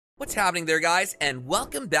What's happening there, guys, and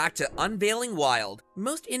welcome back to Unveiling Wild.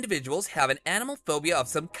 Most individuals have an animal phobia of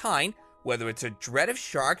some kind, whether it's a dread of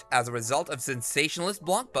sharks as a result of sensationalist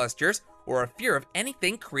blockbusters or a fear of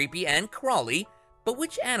anything creepy and crawly. But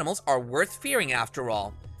which animals are worth fearing after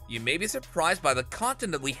all? You may be surprised by the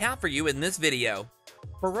content that we have for you in this video.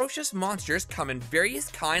 Ferocious monsters come in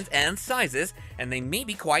various kinds and sizes, and they may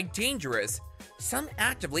be quite dangerous. Some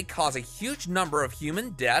actively cause a huge number of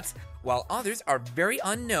human deaths, while others are very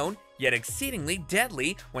unknown, yet exceedingly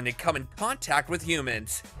deadly when they come in contact with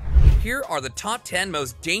humans. Here are the top 10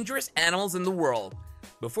 most dangerous animals in the world.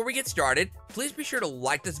 Before we get started, please be sure to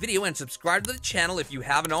like this video and subscribe to the channel if you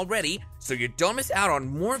haven't already, so you don't miss out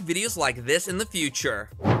on more videos like this in the future.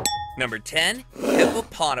 Number 10.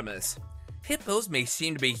 Hippopotamus. Hippos may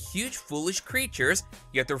seem to be huge, foolish creatures,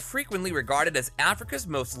 yet they're frequently regarded as Africa's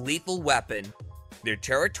most lethal weapon. They're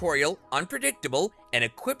territorial, unpredictable, and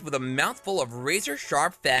equipped with a mouthful of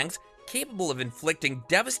razor-sharp fangs capable of inflicting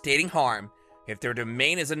devastating harm. If their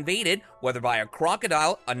domain is invaded, whether by a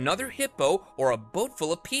crocodile, another hippo, or a boat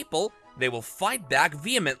full of people, they will fight back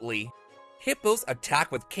vehemently. Hippos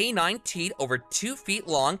attack with canine teeth over 2 feet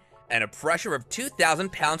long and a pressure of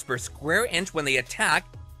 2,000 pounds per square inch when they attack.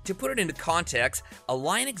 To put it into context, a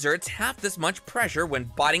lion exerts half this much pressure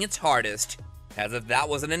when biting its hardest. As if that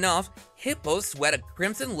wasn't enough, hippos sweat a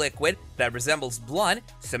crimson liquid that resembles blood,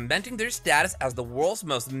 cementing their status as the world's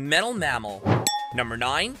most metal mammal. Number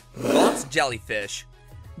 9. Box jellyfish.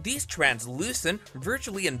 These translucent,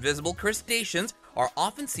 virtually invisible crustaceans are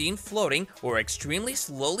often seen floating or extremely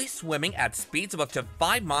slowly swimming at speeds of up to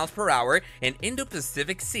 5 miles per hour in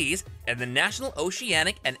Indo-Pacific seas, and the National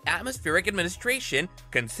Oceanic and Atmospheric Administration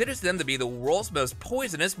considers them to be the world's most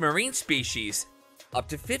poisonous marine species. Up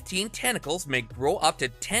to 15 tentacles may grow up to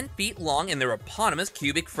 10 feet long in their eponymous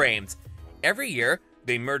cubic frames. Every year,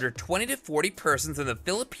 they murder 20 to 40 persons in the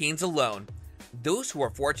Philippines alone. Those who are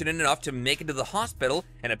fortunate enough to make it to the hospital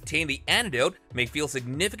and obtain the antidote may feel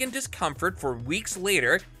significant discomfort for weeks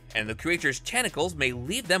later, and the creature's tentacles may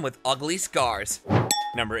leave them with ugly scars.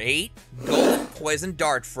 Number 8. Golden poison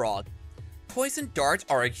dart frog. Poison darts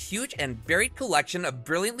are a huge and varied collection of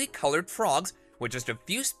brilliantly colored frogs, with just a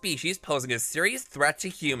few species posing a serious threat to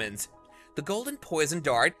humans. The golden poison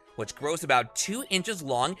dart, which grows about 2 inches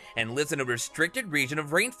long and lives in a restricted region of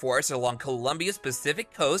rainforest along Colombia's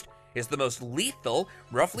Pacific coast, is the most lethal,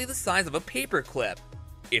 roughly the size of a paperclip.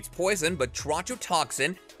 Its poison,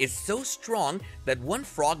 batrachotoxin, is so strong that one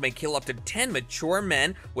frog may kill up to 10 mature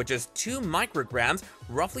men with just 2 micrograms,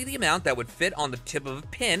 roughly the amount that would fit on the tip of a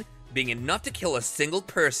pin, being enough to kill a single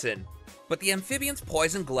person. But the amphibian's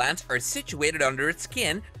poison glands are situated under its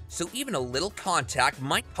skin, so even a little contact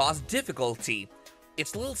might cause difficulty.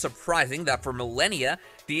 It's a little surprising that for millennia,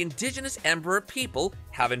 the indigenous emperor people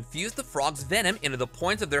have infused the frog's venom into the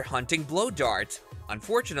points of their hunting blow darts.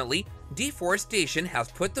 Unfortunately, deforestation has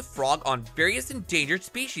put the frog on various endangered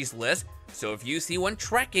species lists, so if you see one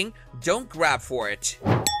trekking, don't grab for it.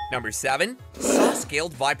 Number 7.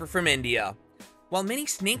 Saw-scaled viper from India. While many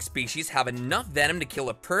snake species have enough venom to kill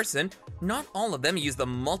a person, not all of them use the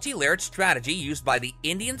multi-layered strategy used by the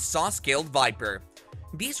Indian saw-scaled viper.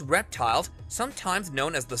 These reptiles, sometimes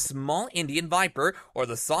known as the small Indian viper or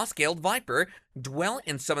the saw-scaled viper, dwell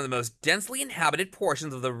in some of the most densely inhabited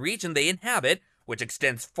portions of the region they inhabit, which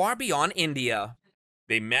extends far beyond India.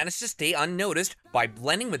 They manage to stay unnoticed by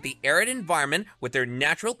blending with the arid environment with their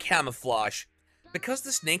natural camouflage. Because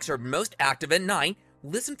the snakes are most active at night,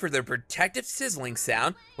 listen for their protective sizzling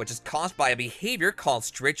sound, which is caused by a behavior called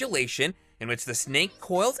stridulation, in which the snake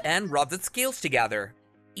coils and rubs its scales together.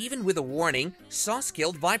 Even with a warning,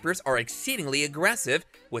 saw-scaled vipers are exceedingly aggressive,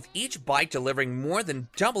 with each bite delivering more than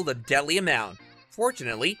double the deadly amount.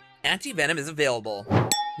 Fortunately, anti-venom is available.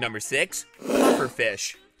 Number 6.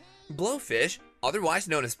 Pufferfish. Blowfish, otherwise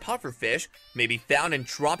known as pufferfish, may be found in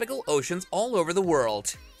tropical oceans all over the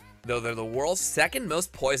world. Though they're the world's second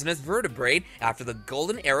most poisonous vertebrate after the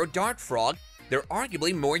golden arrow dart frog, they're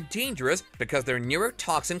arguably more dangerous because their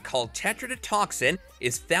neurotoxin called tetrodotoxin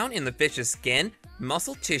is found in the fish's skin,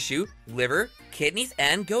 muscle tissue, liver, kidneys,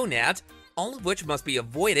 and gonads, all of which must be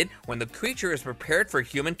avoided when the creature is prepared for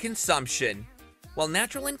human consumption. While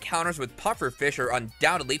natural encounters with pufferfish are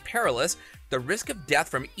undoubtedly perilous, the risk of death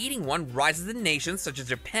from eating one rises in nations such as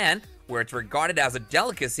Japan, where it's regarded as a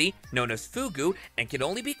delicacy known as fugu and can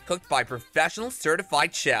only be cooked by professional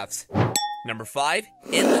certified chefs. Number 5.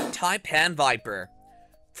 Inland taipan viper.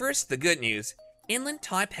 First, the good news. Inland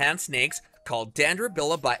taipan snakes, called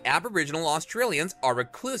Dandrobilla by Aboriginal Australians, are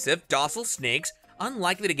reclusive, docile snakes,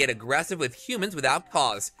 unlikely to get aggressive with humans without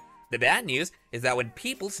cause. The bad news is that when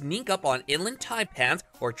people sneak up on inland taipans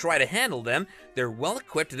or try to handle them, they're well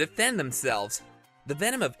equipped to defend themselves. The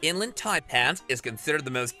venom of inland taipans is considered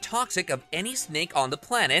the most toxic of any snake on the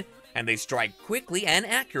planet, and they strike quickly and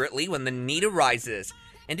accurately when the need arises.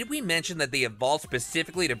 And did we mention that they evolved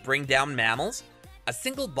specifically to bring down mammals? A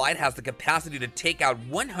single bite has the capacity to take out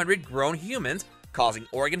 100 grown humans, causing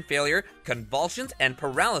organ failure, convulsions, and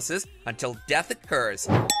paralysis until death occurs.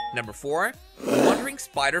 Number 4. Wandering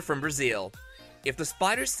spider from Brazil. If the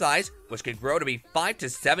spider's size, which could grow to be 5 to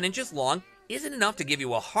 7 inches long, isn't enough to give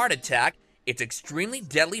you a heart attack, its extremely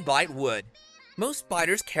deadly bite would. Most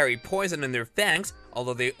spiders carry poison in their fangs,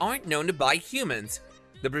 although they aren't known to bite humans.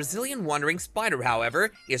 The Brazilian wandering spider,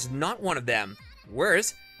 however, is not one of them.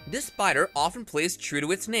 Worse, this spider often plays true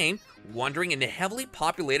to its name, wandering into heavily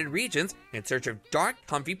populated regions in search of dark,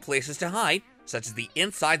 comfy places to hide, such as the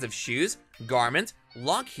insides of shoes, garments,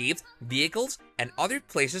 log heaps, vehicles, and other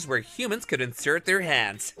places where humans could insert their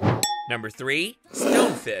hands. Number 3.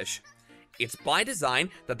 Stonefish. It's by design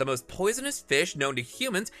that the most poisonous fish known to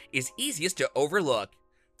humans is easiest to overlook.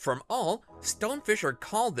 From all, stonefish are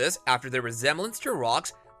called this after their resemblance to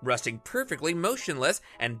rocks, resting perfectly motionless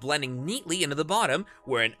and blending neatly into the bottom,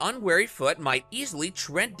 where an unwary foot might easily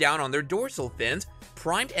tread down on their dorsal fins,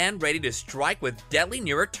 primed and ready to strike with deadly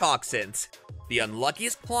neurotoxins. The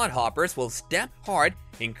unluckiest clodhoppers will step hard,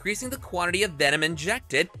 increasing the quantity of venom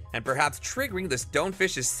injected and perhaps triggering the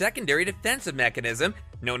stonefish's secondary defensive mechanism,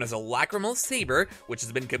 known as a lacrimal saber, which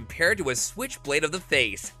has been compared to a switchblade of the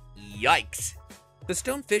face. Yikes! The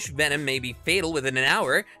stonefish venom may be fatal within an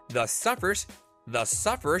hour, the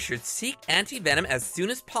sufferer should seek anti-venom as soon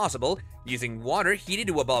as possible, using water heated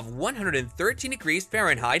to above 113 degrees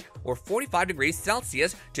Fahrenheit or 45 degrees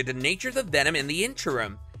Celsius to denature the venom in the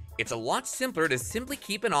interim. It's a lot simpler to simply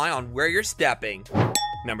keep an eye on where you're stepping.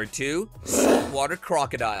 Number 2. Saltwater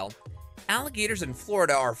crocodile. Alligators in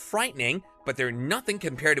Florida are frightening, but they're nothing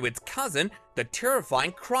compared to its cousin, the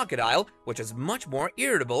terrifying crocodile, which is much more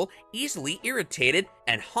irritable, easily irritated,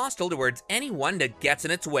 and hostile towards anyone that gets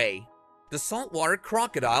in its way. The saltwater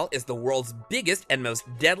crocodile is the world's biggest and most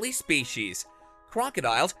deadly species.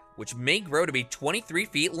 Crocodiles, which may grow to be 23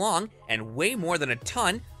 feet long and weigh more than a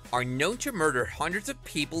ton, are known to murder hundreds of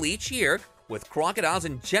people each year, with crocodiles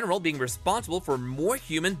in general being responsible for more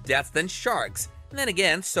human deaths than sharks. And then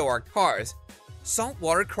again, so are cars.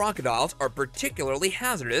 Saltwater crocodiles are particularly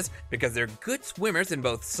hazardous because they're good swimmers in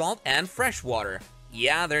both salt and fresh water.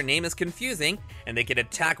 Yeah, their name is confusing, and they can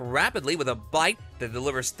attack rapidly with a bite that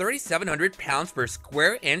delivers 3,700 pounds per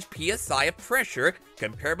square inch PSI of pressure,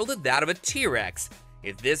 comparable to that of a T-Rex.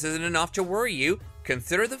 If this isn't enough to worry you,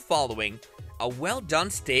 consider the following. A well-done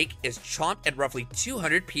steak is chopped at roughly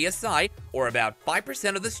 200 PSI, or about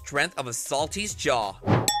 5% of the strength of a salty's jaw.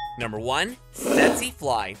 Number 1. Tsetse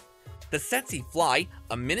fly. The tsetse fly,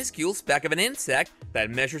 a minuscule speck of an insect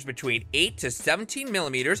that measures between 8 to 17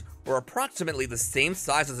 millimeters, or approximately the same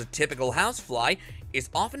size as a typical housefly, is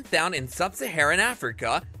often found in sub-Saharan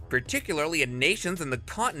Africa, particularly in nations in the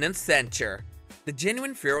continent's center. The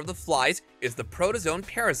genuine fear of the flies is the protozoan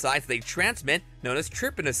parasites they transmit, known as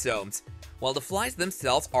trypanosomes. While the flies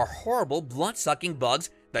themselves are horrible blood-sucking bugs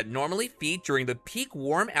that normally feed during the peak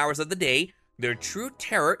warm hours of the day, their true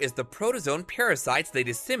terror is the protozoan parasites they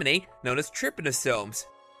disseminate, known as trypanosomes.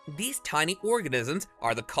 These tiny organisms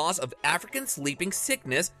are the cause of African sleeping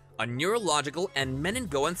sickness, a neurological and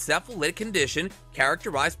meningoencephalitic condition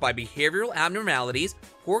characterized by behavioral abnormalities,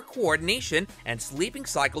 poor coordination, and sleeping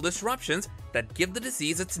cycle disruptions that give the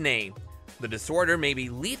disease its name. The disorder may be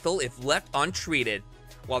lethal if left untreated.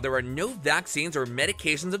 While there are no vaccines or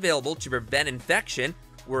medications available to prevent infection,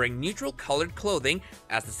 wearing neutral-colored clothing,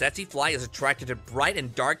 as the tsetse fly is attracted to bright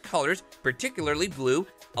and dark colors, particularly blue,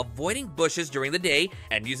 avoiding bushes during the day,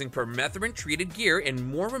 and using permethrin-treated gear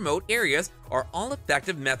in more remote areas are all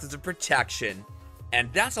effective methods of protection.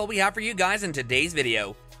 And that's all we have for you guys in today's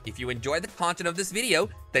video. If you enjoyed the content of this video,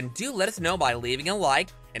 then do let us know by leaving a like,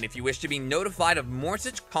 and if you wish to be notified of more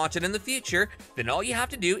such content in the future, then all you have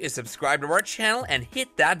to do is subscribe to our channel and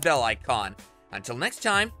hit that bell icon. Until next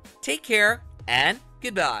time, take care and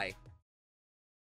goodbye.